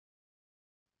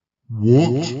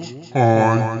What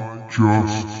I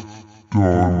just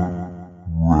done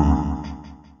read.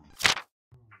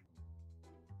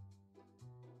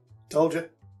 Told you.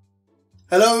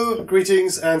 Hello,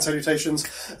 greetings and salutations,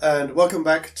 and welcome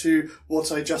back to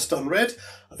What I Just Done Read.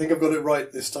 I think I've got it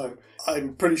right this time.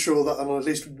 I'm pretty sure that on at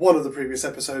least one of the previous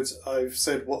episodes I've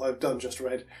said what I've done just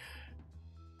read.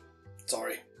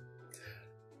 Sorry.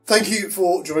 Thank you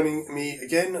for joining me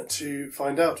again to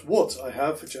find out what I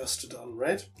have just done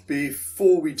read.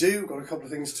 Before we do, I've got a couple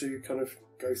of things to kind of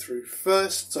go through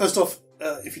first. So first off,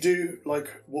 if you do like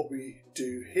what we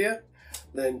do here,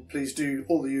 then please do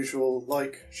all the usual: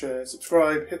 like, share,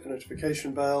 subscribe, hit the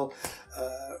notification bell,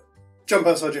 jump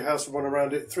outside your house and run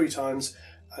around it 3 times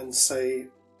and say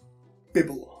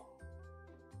bibble.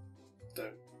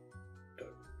 Don't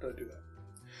do that.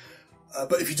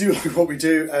 But if you do like what we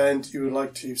do and you would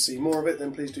like to see more of it,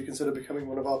 then please do consider becoming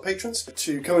one of our patrons.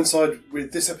 To coincide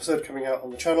with this episode coming out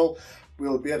on the channel,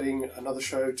 we'll be adding another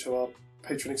show to our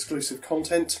patron exclusive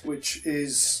content, which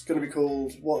is going to be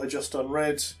called What I Just Done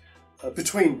Read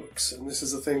Between Books. And this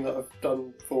is a thing that I've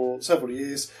done for several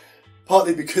years,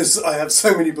 partly because I have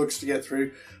so many books to get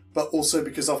through, but also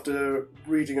because after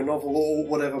reading a novel or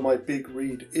whatever my big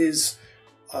read is,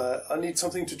 I need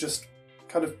something to just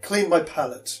kind of clean my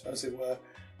palate, as it were.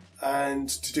 And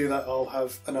to do that, I'll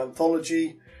have an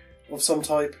anthology of some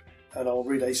type, and I'll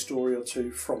read a story or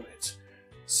two from it.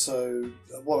 So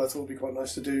what I thought would be quite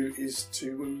nice to do is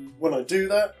to, when I do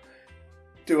that,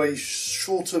 do a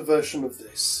shorter version of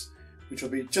this, which will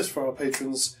be just for our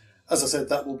patrons. As I said,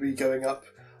 that will be going up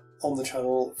on the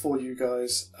channel for you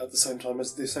guys at the same time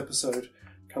as this episode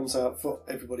comes out for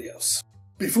everybody else.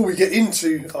 Before we get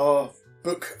into our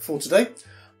book for today,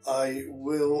 I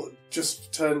will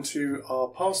just turn to our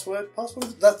password.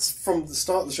 That's from the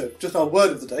start of the show. Just our word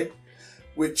of the day,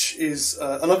 which is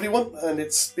a lovely one, and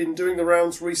it's been doing the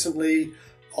rounds recently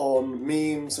on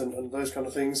memes and those kind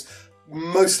of things,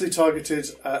 mostly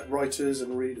targeted at writers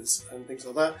and readers and things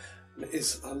like that. And it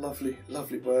is a lovely,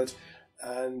 lovely word,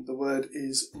 and the word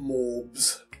is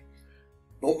morbs.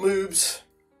 Not moobs.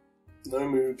 No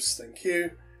moobs, thank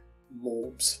you.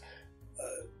 Morbs.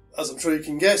 As I'm sure you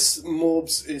can guess,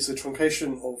 morbs is a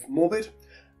truncation of morbid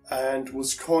and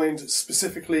was coined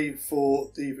specifically for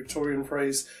the Victorian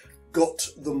phrase "got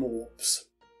the morbs,"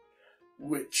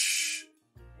 which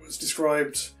was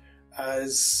described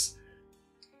as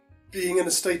being in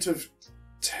a state of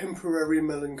temporary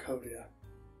melancholia,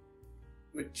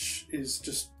 which is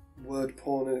just word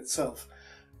porn in itself.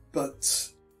 But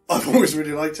I've always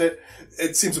really liked it.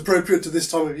 It seems appropriate to this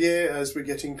time of year as we're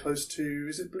getting close to,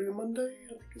 is it Blue Monday? I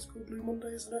think it's called Blue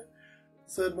Monday, isn't it?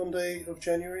 3rd Monday of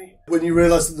January. When you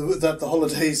realise that the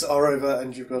holidays are over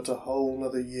and you've got a whole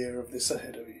another year of this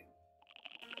ahead of you.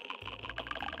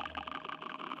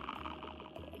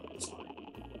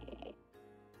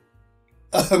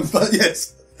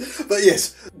 But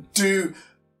yes, do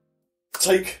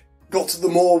take Got the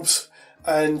Morbs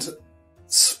and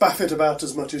spaff it about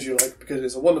as much as you like, because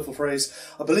it's a wonderful phrase.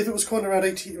 I believe it was coined around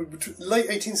late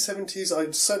 1870s.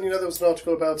 I certainly know there was an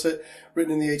article about it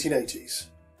written in the 1880s.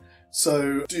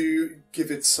 So do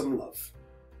give it some love.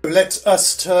 Let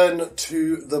us turn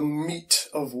to the meat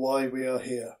of why we are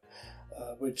here,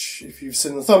 which, if you've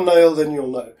seen the thumbnail, then you'll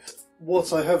know.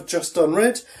 What I have just done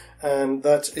read, and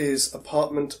that is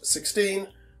Apartment 16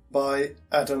 by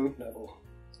Adam Nevill.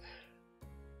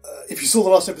 If you saw the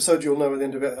last episode, you'll know at the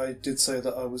end of it I did say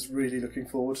that I was really looking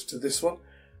forward to this one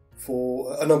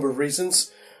for a number of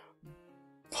reasons.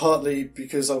 Partly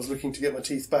because I was looking to get my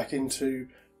teeth back into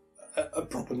a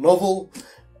proper novel,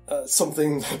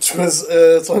 something that was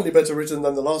slightly better written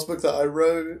than the last book that I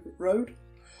wrote.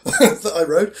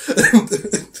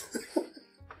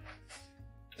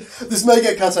 This may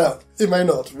get cut out. It may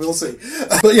not. We'll see.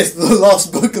 But yes, the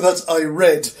last book that I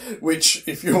read, which,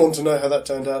 if you want to know how that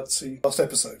turned out, see last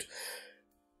episode.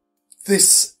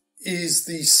 This is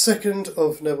the second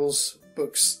of Neville's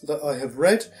books that I have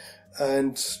read,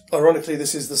 and ironically,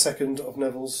 this is the second of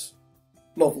Neville's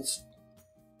novels.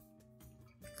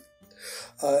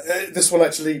 This one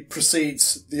actually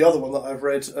precedes the other one that I've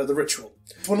read, The Ritual.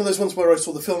 It's one of those ones where I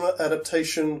saw the film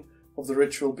adaptation of The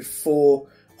Ritual before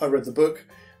I read the book,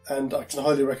 and I can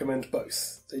highly recommend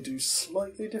both. They do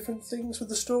slightly different things with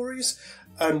the stories,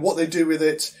 and what they do with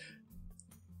it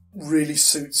really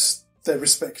suits their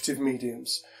respective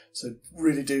mediums. So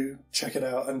really do check it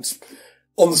out, and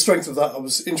on the strength of that, I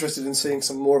was interested in seeing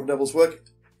some more of Neville's work,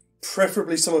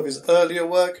 preferably some of his earlier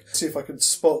work, see if I could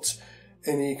spot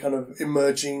any kind of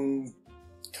emerging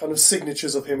kind of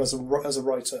signatures of him as a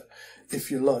writer,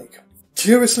 if you like.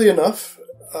 Curiously enough,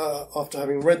 after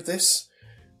having read this,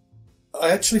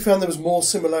 I actually found there was more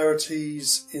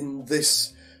similarities in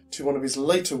this to one of his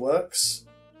later works,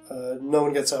 No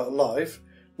One Gets Out Alive,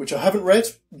 which I haven't read,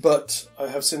 but I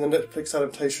have seen the Netflix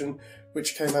adaptation,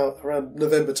 which came out around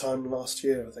November time last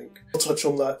year, I think. I'll touch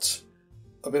on that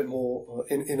a bit more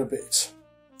in a bit.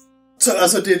 So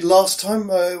as I did last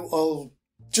time, I'll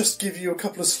just give you a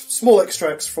couple of small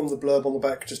extracts from the blurb on the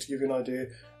back, just to give you an idea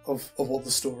of what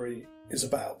the story is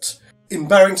about. In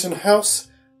Barrington House,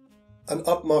 an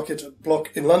upmarket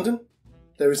block in London,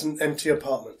 there is an empty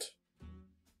apartment.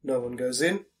 No one goes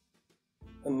in,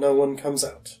 and no one comes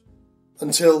out,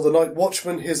 until the night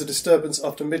watchman hears a disturbance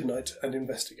after midnight and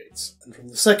investigates. And from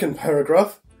the second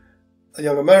paragraph, a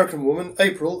young American woman,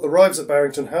 April, arrives at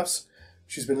Barrington House.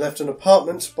 She's been left an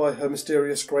apartment by her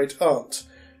mysterious great-aunt,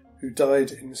 who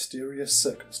died in mysterious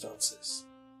circumstances.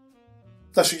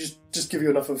 That should just give you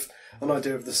enough of an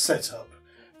idea of the setup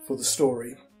for the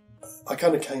story. I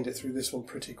kind of caned it through this one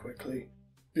pretty quickly,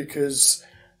 because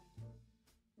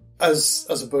as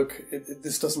a book,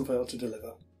 this doesn't fail to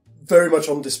deliver. Very much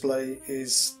on display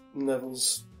is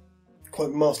Neville's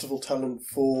quite masterful talent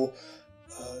for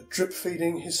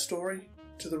drip-feeding his story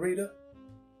to the reader,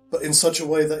 but in such a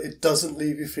way that it doesn't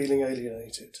leave you feeling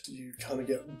alienated. You kind of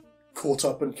get caught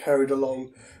up and carried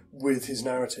along with his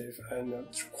narrative, and I'm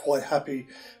quite happy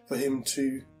for him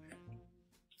to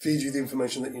feed you the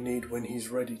information that you need when he's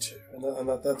ready to, and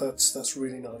that's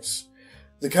really nice.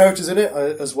 The characters in it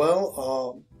as well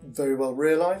are very well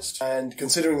realised, and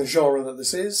considering the genre that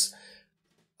this is,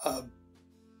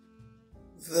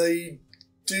 they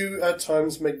do at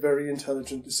times make very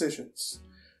intelligent decisions.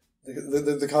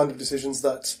 The kind of decisions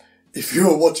that, if you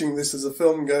were watching this as a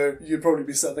film, you'd probably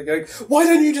be sat there going, "Why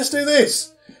don't you just do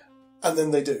this?" And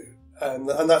then they do, and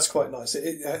that's quite nice.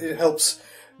 It helps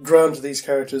ground these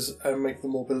characters and make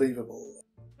them more believable.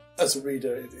 As a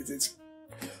reader, it's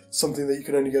something that you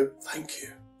can only go,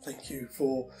 thank you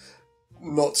for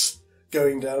not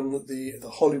going down the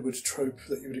Hollywood trope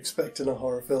that you would expect in a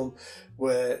horror film,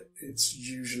 where it's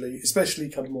usually, especially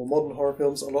kind of more modern horror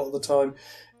films, a lot of the time,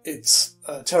 it's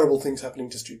terrible things happening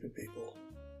to stupid people.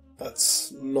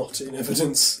 That's not in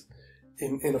evidence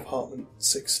in Apartment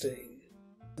 16.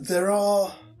 There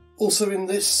are also in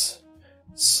this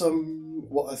some,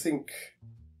 what I think,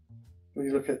 when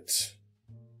you look at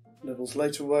Neville's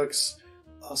later works,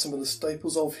 are some of the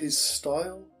staples of his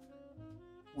style,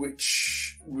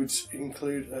 which would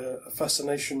include a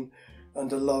fascination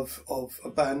and a love of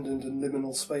abandoned and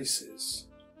liminal spaces,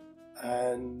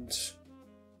 and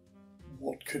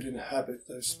what could inhabit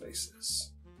those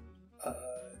spaces.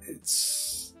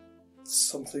 It's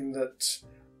something that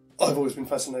I've always been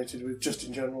fascinated with, just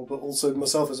in general, but also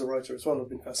myself as a writer as well I've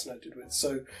been fascinated with.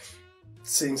 So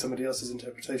seeing somebody else's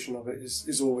interpretation of it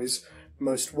is always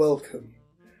most welcome.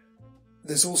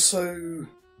 There's also,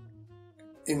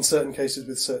 in certain cases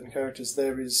with certain characters, they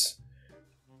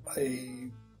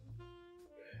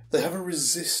have a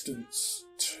resistance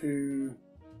to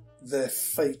their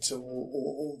fate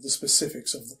or the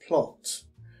specifics of the plot,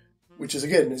 which is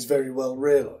very well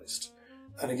realised,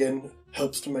 and again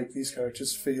helps to make these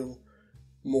characters feel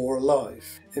more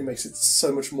alive. It makes it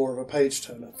so much more of a page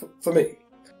turner for me.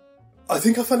 I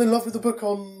think I fell in love with the book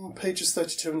on pages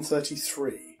 32 and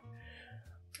 33.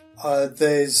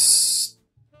 There's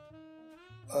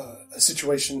a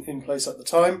situation in place at the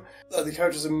time. The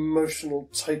character's emotional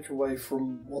takeaway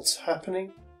from what's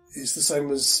happening is the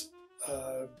same as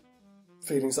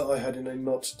feelings that I had in a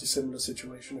not dissimilar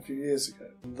situation a few years ago.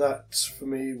 And that, for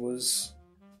me, was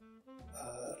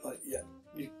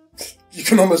you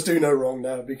can almost do no wrong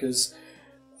now, because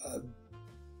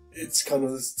it's kind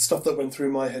of the stuff that went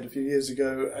through my head a few years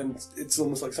ago, and it's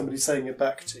almost like somebody saying it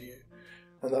back to you.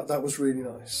 And that was really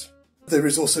nice. There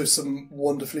is also some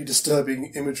wonderfully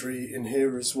disturbing imagery in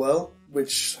here as well,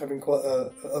 which, having quite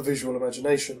a visual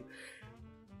imagination.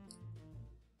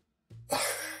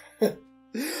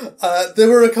 There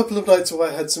were a couple of nights where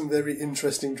I had some very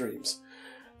interesting dreams,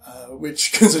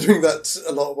 which, considering that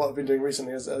a lot of what I've been doing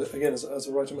recently, as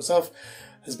a writer myself,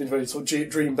 has been very sort of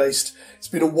dream-based. It's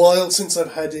been a while since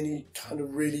I've had any kind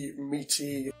of really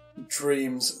meaty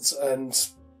dreams, and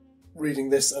reading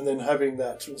this and then having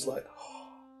that was like,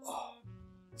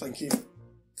 thank you,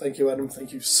 Adam.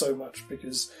 Thank you so much,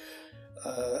 because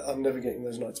I'm never getting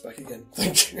those nights back again.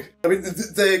 Thank you. I mean,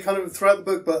 they're kind of throughout the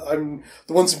book, but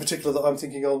the ones in particular that I'm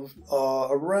thinking of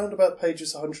are around about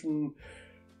pages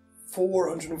 104,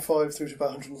 105 through to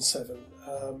about 107.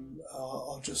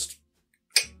 Are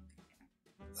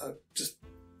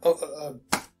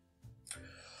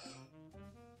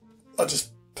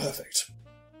just perfect.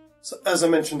 So, as I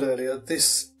mentioned earlier,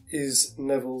 this is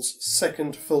Neville's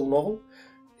second full novel.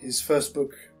 His first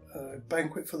book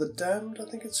Banquet for the Damned, I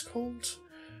think it's called.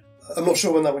 I'm not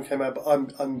sure when that one came out, but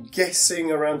I'm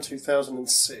guessing around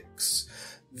 2006.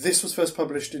 This was first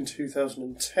published in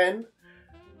 2010.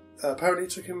 Apparently it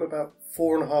took him about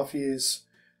 4.5 years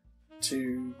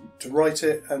to write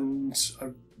it, and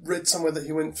I read somewhere that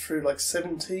he went through like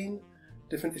 17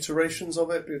 different iterations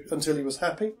of it until he was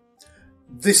happy.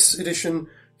 This edition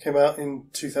came out in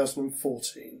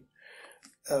 2014,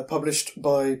 published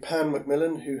by Pan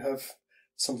Macmillan, who have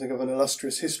something of an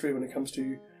illustrious history when it comes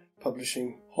to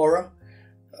publishing horror.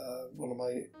 One of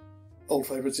my old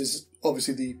favourites is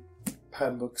obviously the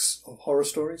Pan books of horror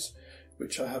stories,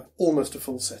 which I have almost a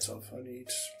full set of. I need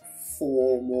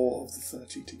 4 more of the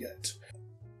 30 to get.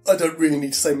 I don't really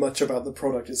need to say much about the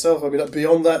product itself. I mean,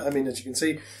 beyond that, as you can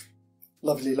see,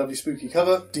 lovely, lovely spooky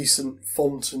cover, decent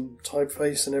font and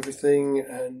typeface and everything,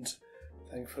 and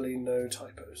thankfully no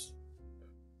typos.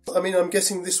 I'm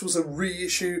guessing this was a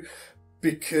reissue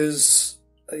because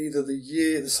either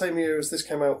the same year as this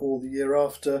came out or the year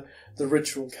after, The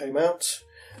Ritual came out.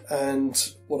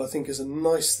 And what I think is a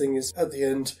nice thing is at the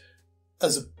end,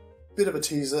 as a bit of a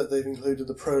teaser, they've included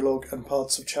the prologue and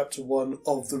parts of chapter 1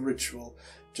 of The Ritual,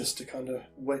 just to kind of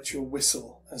wet your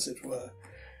whistle, as it were.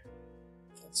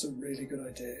 That's a really good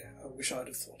idea. I wish I'd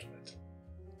have thought of it.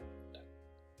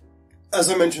 As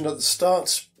I mentioned at the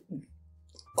start,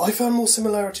 I found more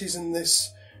similarities in this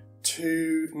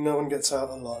to No One Gets Out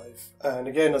Alive. And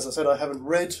again, as I said, I haven't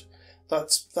read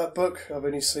that book. I've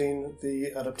only seen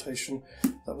the adaptation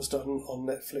that was done on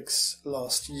Netflix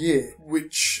last year,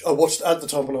 which I watched at the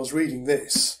time when I was reading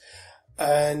this.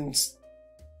 And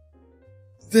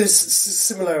there's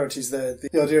similarities there.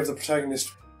 The idea of the protagonist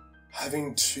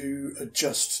having to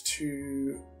adjust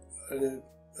to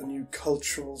a new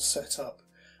cultural setup,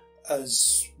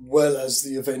 as well as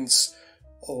the events,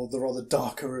 or the rather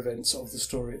darker events of the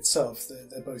story itself.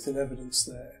 They're both in evidence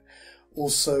there.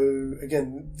 Also,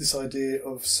 again, this idea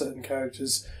of certain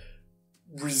characters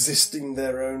resisting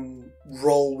their own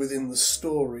role within the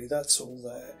story, that's all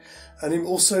there. And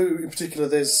also, in particular,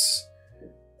 there's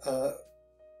a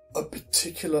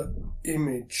particular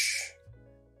image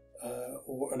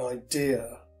or an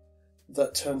idea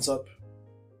that turns up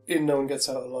in No One Gets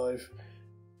Out Alive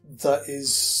that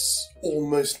is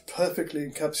almost perfectly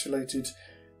encapsulated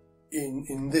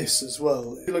in this as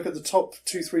well. If you look at the top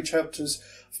 2-3 chapters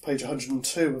of page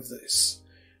 102 of this,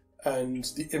 and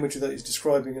the imagery that he's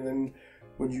describing, and then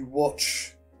when you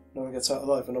watch No One Gets Out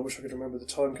Alive, and I wish I could remember the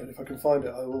time code, if I can find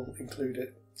it I will include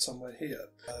it somewhere here.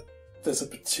 There's a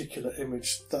particular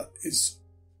image that is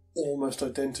almost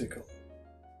identical,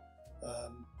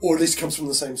 or at least comes from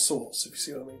the same source, if you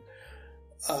see what I mean.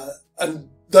 And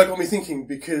that got me thinking,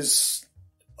 because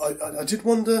I did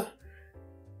wonder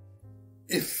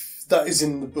if that is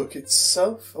in the book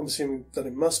itself. I'm assuming that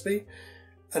it must be.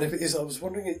 And if it is, I was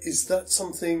wondering, is that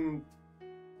something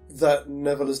that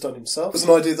Nevill has done himself? It was an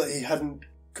idea that he hadn't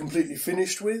completely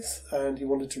finished with and he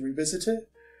wanted to revisit it?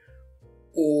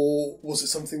 Or was it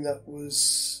something that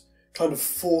was kind of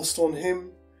forced on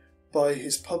him by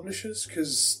his publishers?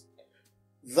 Because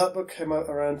that book came out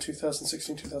around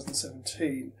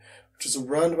 2016-2017, which is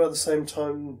around about the same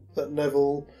time that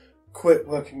Nevill quit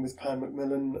working with Pan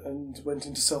Macmillan and went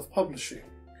into self-publishing.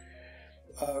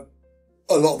 A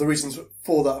lot of the reasons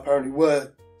for that apparently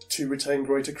were to retain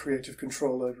greater creative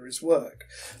control over his work.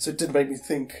 So it did make me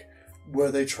think,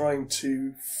 were they trying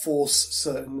to force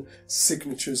certain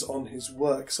signatures on his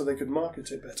work so they could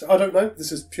market it better? I don't know,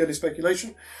 this is purely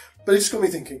speculation, but it just got me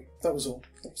thinking. That was all.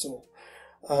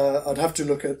 I'd have to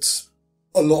look at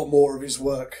a lot more of his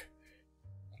work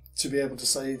to be able to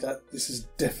say that this is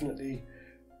definitely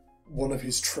one of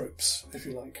his tropes, if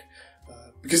you like.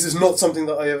 Because it's not something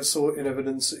that I ever saw in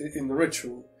evidence in The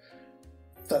Ritual.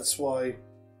 That's why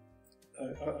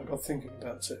I got thinking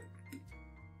about it.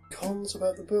 Cons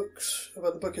about the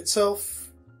book itself?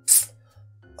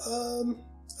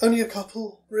 Only a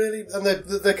couple, really. And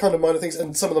they're kind of minor things,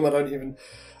 and some of them I don't even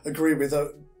agree with.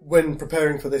 When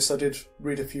preparing for this, I did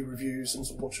read a few reviews and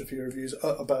watch a few reviews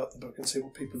about the book and see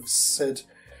what people have said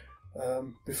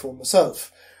before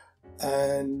myself.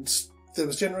 And there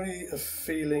was generally a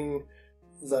feeling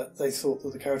that they thought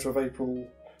that the character of April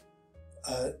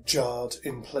jarred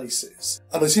in places.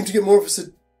 And I seem to get more of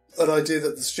an idea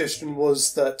that the suggestion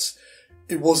was that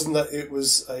it wasn't that it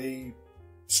was a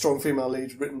strong female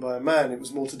lead written by a man, it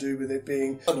was more to do with it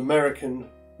being an American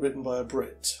written by a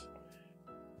Brit.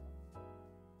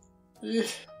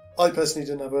 I personally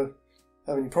didn't have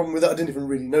any problem with that. I didn't even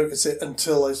really notice it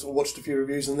until I sort of watched a few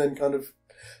reviews and then kind of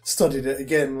studied it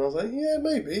again, and I was like, yeah,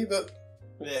 maybe, but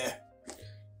yeah,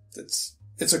 it's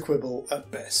a quibble at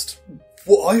best.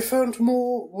 What I found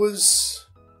more was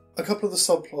a couple of the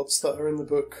subplots that are in the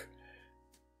book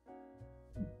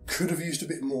could have used a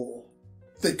bit more.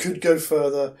 They could go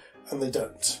further, and they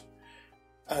don't.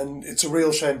 And it's a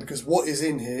real shame, because what is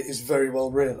in here is very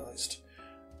well realised.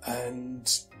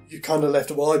 And you kind of left,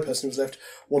 well, I personally was left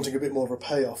wanting a bit more of a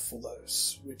payoff for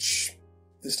those, which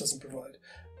this doesn't provide.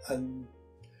 And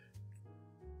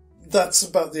that's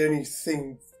about the only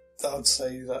thing that I'd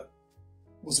say that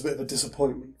was a bit of a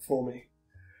disappointment for me.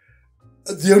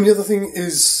 The only other thing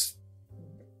is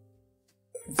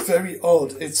very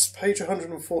odd. It's page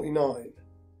 149.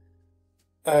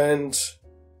 And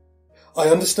I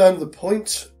understand the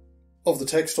point of the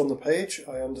text on the page.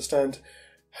 I understand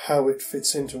how it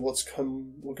fits into what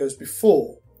goes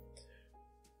before.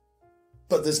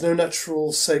 But there's no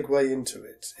natural segue into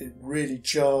it. It really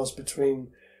jars between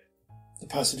the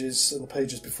passages and the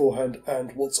pages beforehand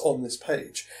and what's on this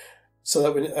page. So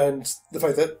that and the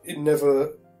fact that it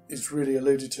never is really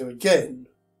alluded to again,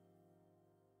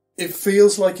 it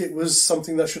feels like it was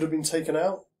something that should have been taken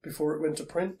out before it went to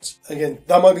print. Again,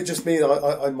 that might be just me.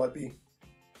 I might be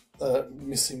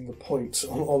missing the point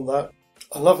on that.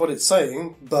 I love what it's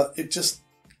saying, but it's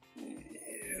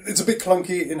a bit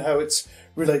clunky in how it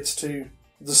relates to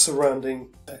the surrounding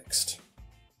text.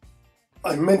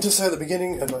 I meant to say at the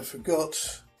beginning, and I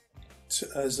forgot,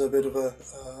 as a bit of a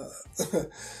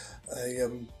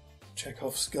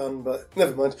Chekhov's gun, but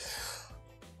never mind.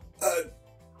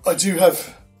 I do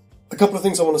have a couple of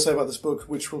things I want to say about this book,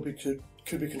 which could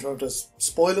be contrived as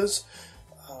spoilers,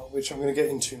 which I'm going to get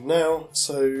into now.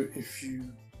 So if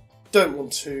you don't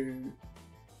want to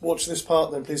watch this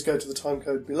part, then please go to the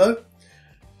timecode below.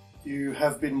 You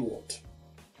have been warned.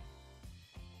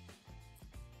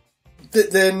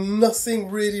 They're nothing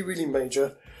really, really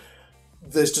major.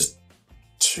 There's just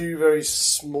two very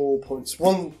small points.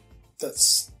 One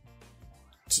that's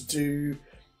to do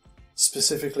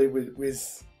specifically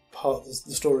with part of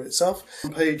the story itself.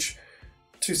 On page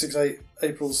 268,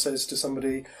 April says to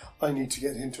somebody, I need to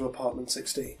get into apartment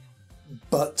 16.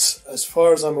 But as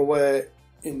far as I'm aware,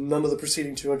 in none of the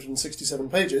preceding 267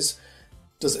 pages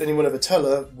does anyone ever tell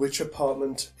her which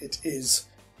apartment it is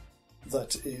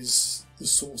that is the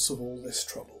source of all this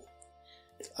trouble.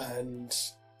 And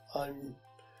I'm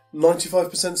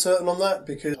 95% certain on that,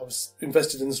 because I was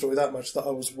invested in the story that much that I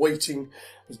was waiting.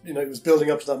 It was building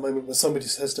up to that moment where somebody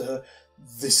says to her,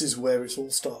 this is where it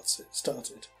all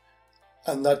started.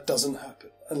 And that doesn't happen.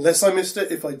 Unless I missed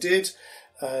it. If I did,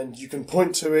 and you can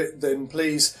point to it, then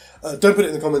please don't put it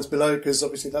in the comments below, because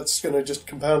obviously that's going to just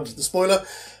compound the spoiler.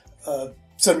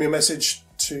 Send me a message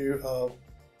to our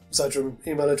Xadrum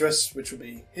email address, which will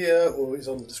be here or is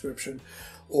on the description,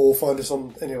 or find us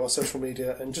on any of our social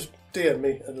media and just DM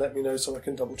me and let me know so I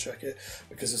can double check it,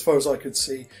 because as far as I could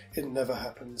see, it never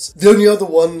happens. The only other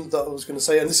one that I was going to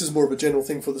say, and this is more of a general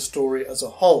thing for the story as a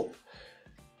whole,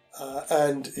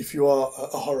 and if you are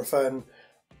a horror fan,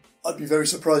 I'd be very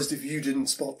surprised if you didn't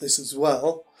spot this as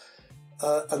well,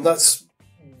 and that's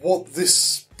what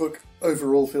this book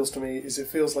overall feels to me. Is it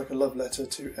feels like a love letter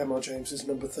to M.R. James's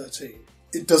number 13.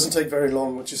 It doesn't take very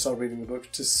long once you start reading the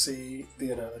book to see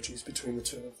the analogies between the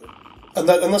two of them. And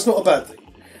that's not a bad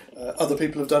thing. Other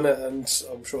people have done it, and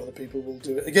I'm sure other people will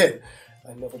do it again.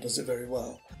 And Neville does it very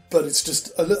well. But it's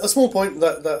just a small point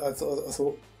that I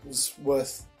thought was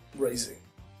worth raising.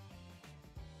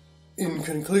 In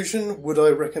conclusion, would I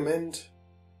recommend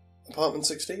Apartment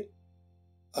 16?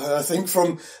 I think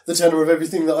from the tenor of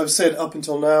everything that I've said up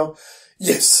until now,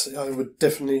 yes, I would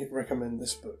definitely recommend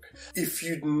this book. If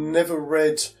you'd never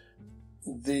read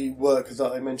the work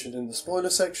that I mentioned in the spoiler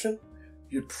section,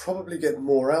 you'd probably get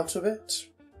more out of it.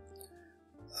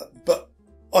 But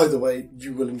either way,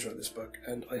 you will enjoy this book,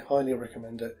 and I highly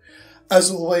recommend it.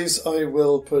 As always, I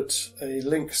will put a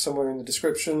link somewhere in the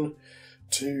description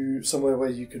to somewhere where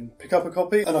you can pick up a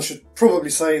copy. And I should probably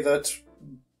say that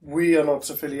we are not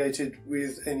affiliated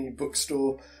with any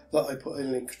bookstore that I put a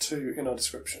link to in our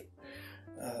description.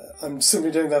 I'm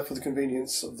simply doing that for the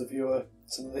convenience of the viewer,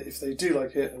 so that if they do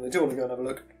like it and they do want to go and have a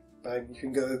look, bang, you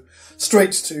can go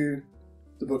straight to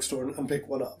the bookstore and pick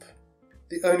one up.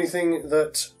 The only thing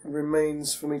that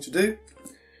remains for me to do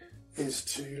is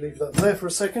to leave that there for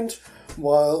a second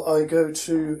while I go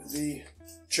to the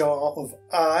jar of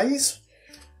eyes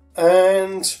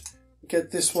and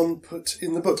get this one put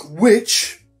in the book,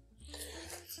 which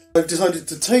I've decided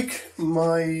to take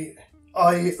my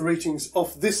eye ratings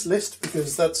off this list,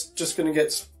 because that's just going to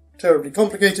get terribly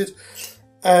complicated,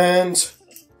 and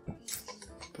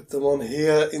put them on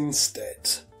here instead.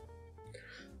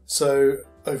 So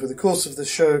over the course of the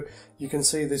show, you can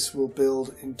see this will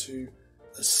build into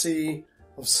a sea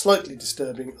of slightly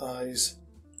disturbing eyes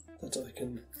that I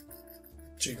can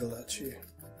jiggle at you.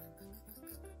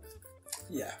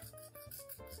 Yeah.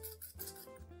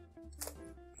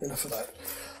 Enough of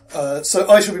that. So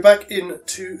I shall be back in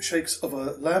 2 shakes of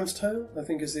a lamb's tail, I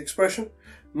think is the expression.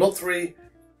 Not 3,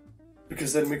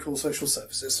 because then we call social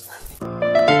services.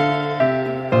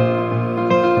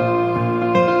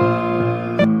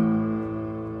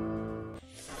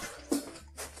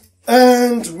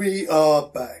 And we are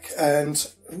back.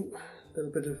 And a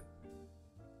little bit of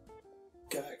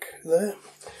gag there.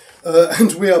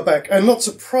 And we are back. And not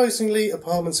surprisingly,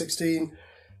 apartment 16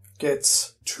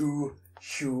 gets 2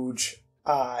 huge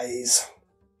eyes.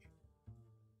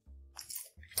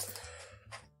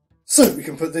 So we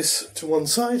can put this to one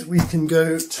side. We can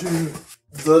go to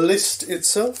the list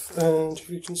itself. And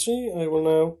you can see, I will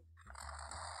now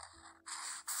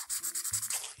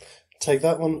take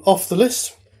that one off the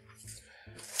list.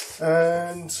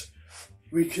 And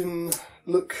we can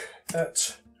look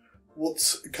at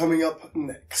what's coming up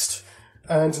next.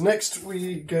 And next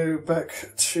we go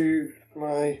back to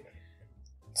my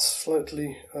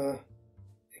slightly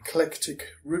eclectic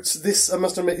roots. This, I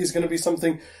must admit, is going to be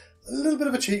something a little bit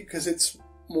of a cheat because it's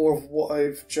more of what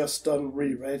I've just done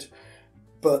reread.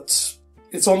 But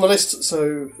it's on the list,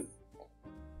 so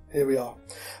here we are.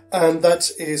 And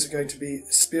that is going to be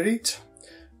Spirit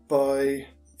by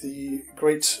the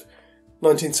great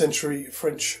 19th century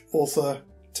French author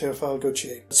Théophile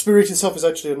Gautier. Spirit itself is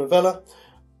actually a novella.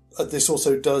 This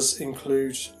also does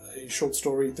include a short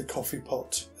story, The Coffee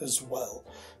Pot, as well.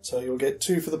 So you'll get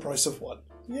 2 for the price of 1.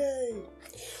 Yay!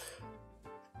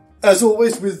 As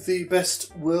always, with the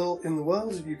best will in the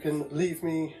world, you can leave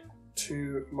me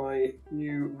to my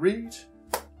new read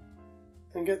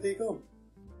and get thee gone.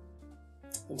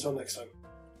 Until next time.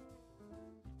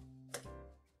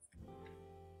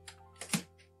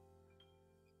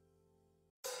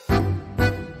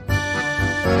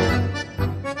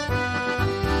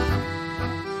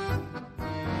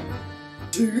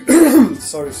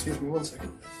 Sorry, excuse me 1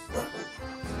 second.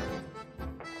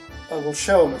 I will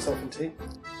shower myself in tea.